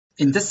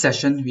In this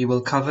session, we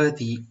will cover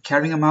the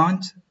carrying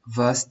amount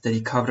versus the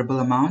recoverable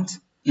amount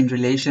in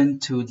relation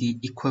to the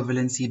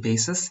equivalency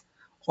basis,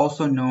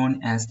 also known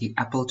as the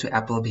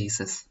apple-to-apple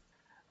basis.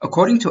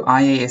 According to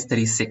IAS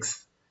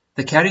 36,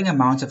 the carrying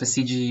amount of a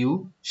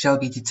CGU shall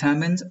be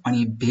determined on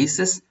a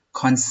basis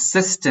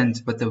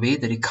consistent with the way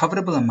the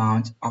recoverable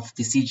amount of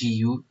the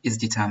CGU is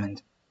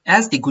determined.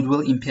 As the goodwill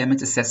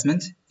impairment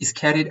assessment is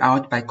carried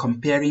out by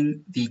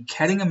comparing the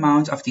carrying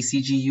amount of the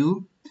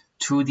CGU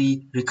to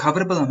the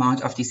recoverable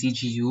amount of the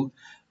CGU,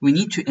 we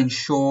need to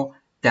ensure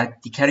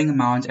that the carrying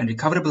amount and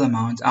recoverable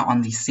amount are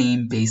on the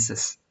same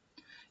basis.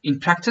 In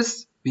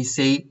practice, we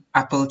say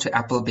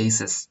apple-to-apple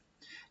basis.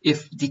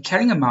 If the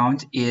carrying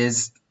amount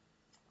is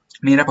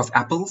made up of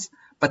apples,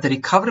 but the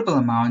recoverable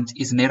amount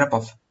is made up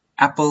of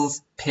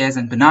apples, pears,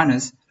 and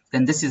bananas,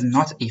 then this is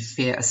not a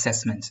fair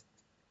assessment.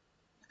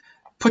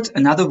 Put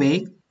another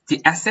way,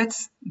 the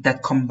assets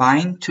that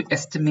combine to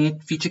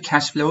estimate future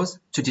cash flows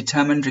to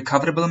determine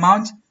recoverable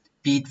amount,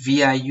 be it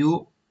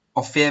VIU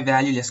or fair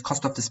value less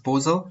cost of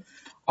disposal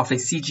of a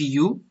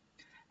CGU,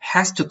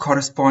 has to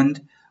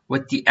correspond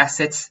with the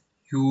assets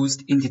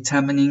used in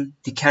determining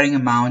the carrying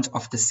amount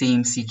of the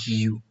same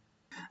CGU.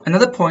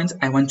 Another point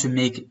I want to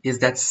make is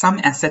that some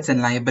assets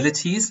and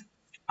liabilities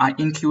are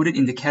included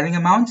in the carrying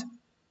amount,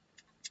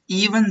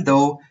 even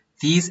though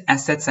these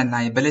assets and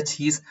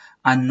liabilities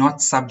are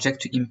not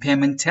subject to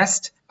impairment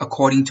test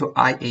according to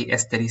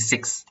IAS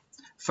 36.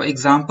 For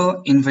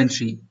example,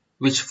 inventory,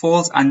 which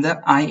falls under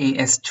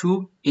IAS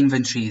 2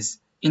 inventories.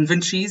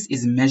 Inventories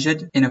is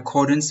measured in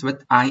accordance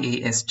with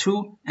IAS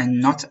 2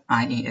 and not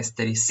IAS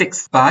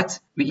 36. But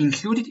we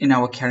include it in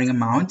our carrying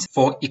amount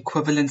for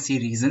equivalency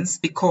reasons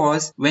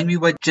because when we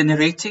were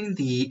generating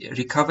the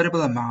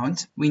recoverable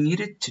amount, we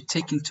needed to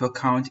take into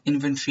account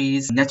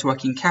inventories, net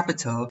working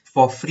capital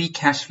for free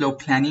cash flow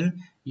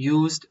planning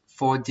used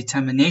for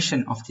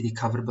determination of the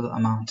recoverable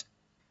amount.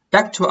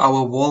 Back to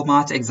our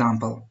Walmart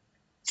example.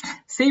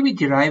 Say we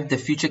derive the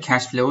future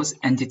cash flows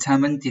and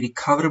determine the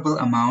recoverable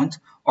amount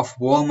of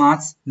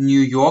Walmart's New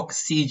York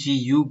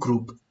CGU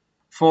group.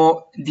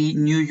 For the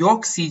New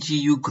York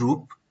CGU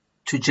group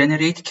to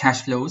generate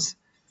cash flows,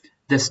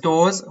 the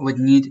stores would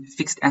need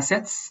fixed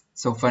assets,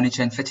 so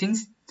furniture and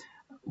fittings,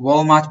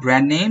 Walmart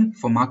brand name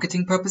for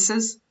marketing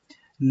purposes,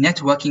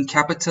 net working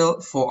capital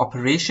for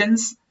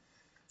operations,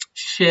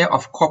 share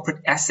of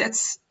corporate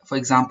assets, for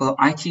example,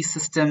 IT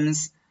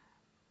systems,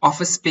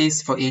 office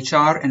space for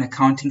HR and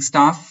accounting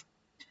staff.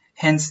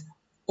 Hence,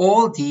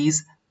 all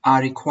these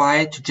are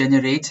required to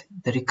generate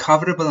the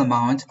recoverable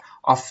amount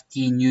of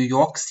the New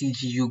York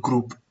CGU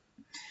group.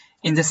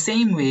 In the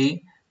same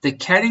way, the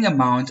carrying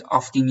amount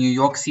of the New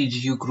York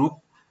CGU group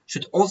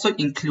should also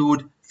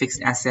include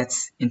fixed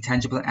assets,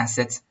 intangible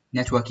assets,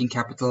 net working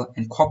capital,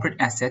 and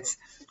corporate assets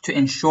to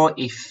ensure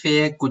a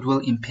fair goodwill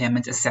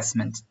impairment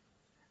assessment.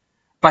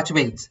 But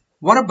wait,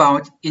 what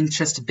about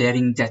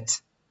interest-bearing debt,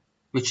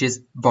 which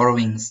is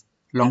borrowings,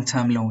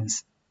 long-term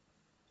loans?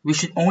 We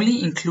should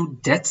only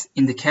include debt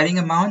in the carrying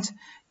amount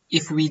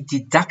if we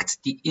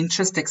deduct the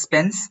interest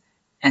expense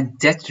and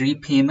debt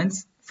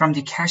repayments from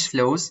the cash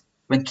flows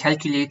when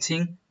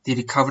calculating the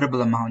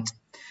recoverable amount.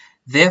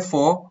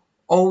 Therefore,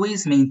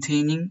 always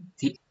maintaining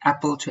the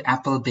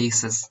apple-to-apple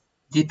basis.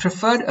 The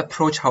preferred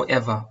approach,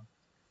 however,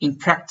 in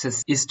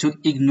practice is to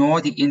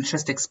ignore the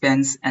interest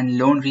expense and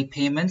loan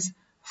repayments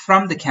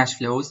from the cash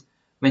flows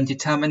when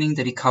determining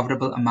the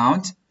recoverable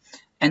amount,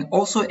 and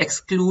also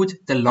exclude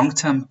the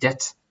long-term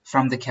debt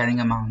from the carrying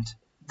amount.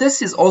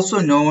 This is also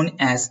known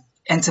as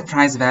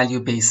enterprise value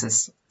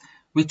basis.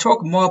 We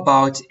talk more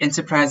about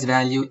enterprise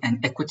value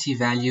and equity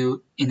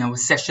value in our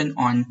session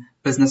on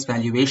business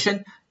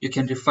valuation. You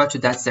can refer to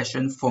that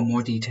session for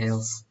more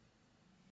details.